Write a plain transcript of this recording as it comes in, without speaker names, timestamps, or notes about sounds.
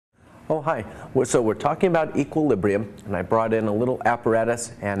Oh, hi. So we're talking about equilibrium, and I brought in a little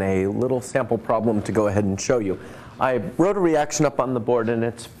apparatus and a little sample problem to go ahead and show you. I wrote a reaction up on the board, and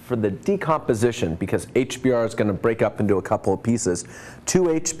it's for the decomposition, because HBr is going to break up into a couple of pieces. 2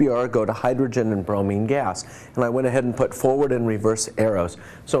 HBr go to hydrogen and bromine gas, and I went ahead and put forward and reverse arrows.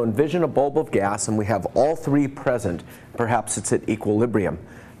 So envision a bulb of gas, and we have all three present. Perhaps it's at equilibrium.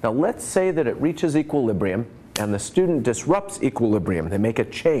 Now let's say that it reaches equilibrium, and the student disrupts equilibrium. They make a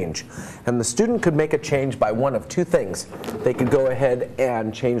change. And the student could make a change by one of two things. They could go ahead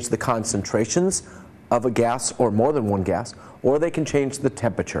and change the concentrations of a gas or more than one gas, or they can change the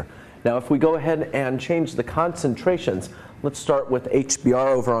temperature. Now if we go ahead and change the concentrations, let's start with HBr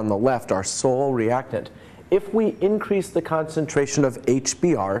over on the left, our sole reactant. If we increase the concentration of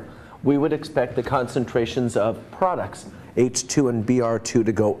HBr, we would expect the concentrations of products, H2 and Br2,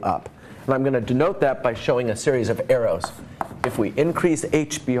 to go up. And I'm going to denote that by showing a series of arrows. If we increase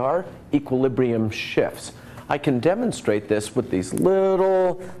HBr, equilibrium shifts. I can demonstrate this with these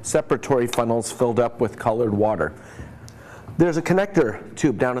little separatory funnels filled up with colored water. There's a connector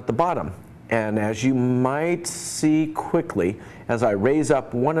tube down at the bottom. And as you might see quickly, as I raise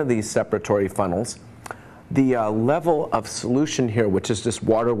up one of these separatory funnels, the level of solution here, which is just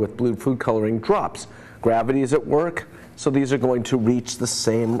water with blue food coloring, drops. Gravity is at work, so these are going to reach the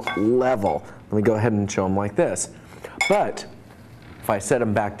same level. Let me go ahead and show them like this. But if I set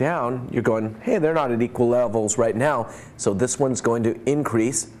them back down, you're going, hey, they're not at equal levels right now, so this one's going to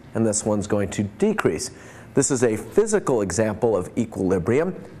increase and this one's going to decrease. This is a physical example of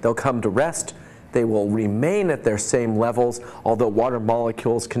equilibrium. They'll come to rest. They will remain at their same levels, although water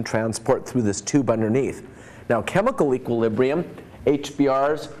molecules can transport through this tube underneath. Now, chemical equilibrium,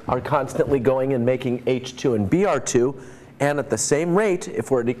 HBRs are constantly going and making H2 and Br2, and at the same rate, if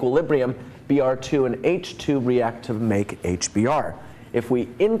we're at equilibrium, Br2 and H2 react to make HBr. If we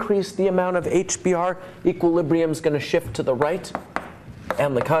increase the amount of HBr, equilibrium is going to shift to the right,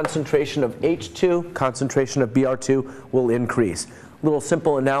 and the concentration of H2, concentration of Br2 will increase. A little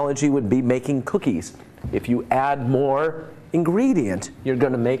simple analogy would be making cookies. If you add more ingredient, you're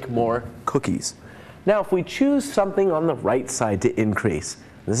going to make more cookies. Now, if we choose something on the right side to increase,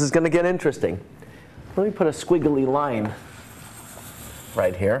 this is going to get interesting. Let me put a squiggly line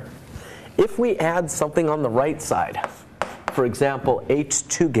right here. If we add something on the right side, for example,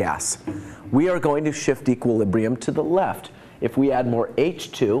 H2 gas, we are going to shift equilibrium to the left. If we add more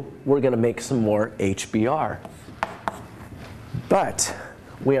H2, we're going to make some more HBr. But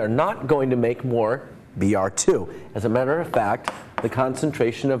we are not going to make more Br2. As a matter of fact, the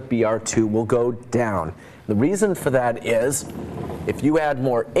concentration of Br2 will go down. The reason for that is, if you add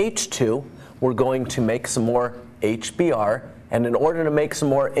more H2, we're going to make some more HBr, and in order to make some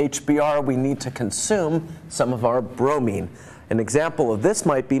more HBr, we need to consume some of our bromine. An example of this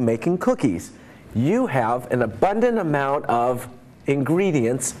might be making cookies. You have an abundant amount of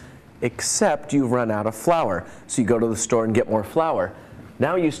ingredients, except you've run out of flour. So you go to the store and get more flour.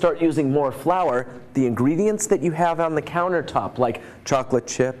 Now you start using more flour, the ingredients that you have on the countertop, like chocolate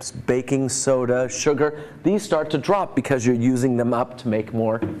chips, baking soda, sugar, these start to drop because you're using them up to make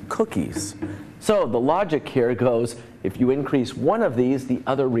more cookies. So the logic here goes, if you increase one of these, the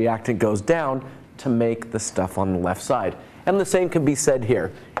other reactant goes down to make the stuff on the left side. And the same can be said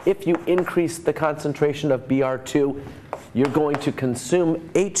here. If you increase the concentration of Br2, you're going to consume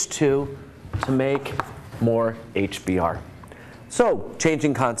H2 to make more HBr. So,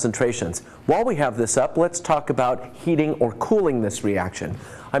 changing concentrations. While we have this up, let's talk about heating or cooling this reaction.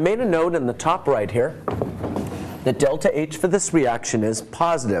 I made a note in the top right here that delta H for this reaction is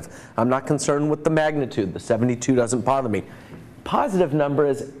positive. I'm not concerned with the magnitude. The 72 doesn't bother me. Positive number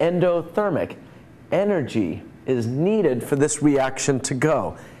is endothermic. Energy is needed for this reaction to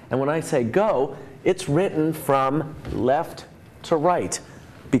go. And when I say go, it's written from left to right.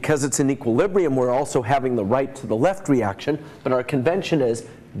 Because it's in equilibrium, we're also having the right to the left reaction, but our convention is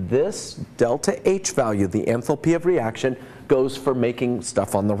this delta H value, the enthalpy of reaction, goes for making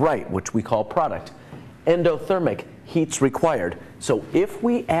stuff on the right, which we call product. Endothermic, heat's required. So if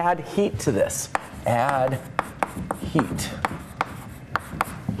we add heat to this, add heat.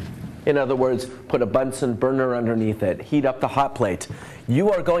 In other words, put a Bunsen burner underneath it, heat up the hot plate.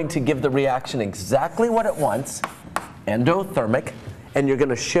 You are going to give the reaction exactly what it wants, endothermic, and you're going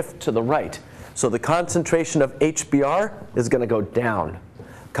to shift to the right. So the concentration of HBr is going to go down.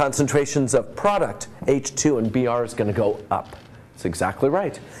 Concentrations of product, H2 and Br, is going to go up. That's exactly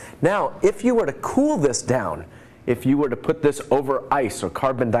right. Now, if you were to cool this down, if you were to put this over ice or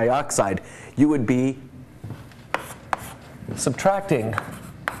carbon dioxide, you would be subtracting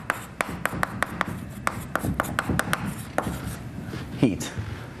heat.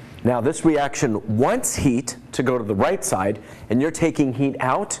 Now this reaction wants heat to go to the right side, and you're taking heat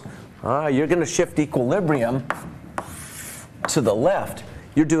out. You're going to shift equilibrium to the left.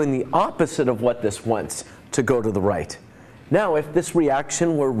 You're doing the opposite of what this wants, to go to the right. Now if this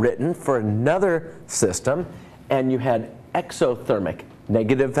reaction were written for another system and you had exothermic,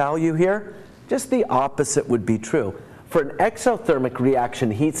 negative value here, just the opposite would be true. For an exothermic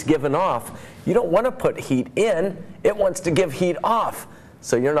reaction, heat's given off. You don't want to put heat in, it wants to give heat off.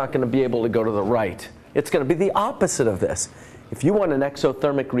 So you're not going to be able to go to the right. It's going to be the opposite of this. If you want an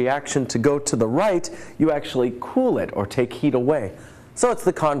exothermic reaction to go to the right, you actually cool it or take heat away. So it's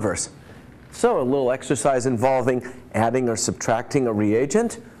the converse. So a little exercise involving adding or subtracting a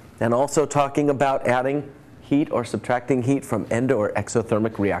reagent, and also talking about adding heat or subtracting heat from endo or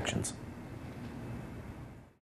exothermic reactions.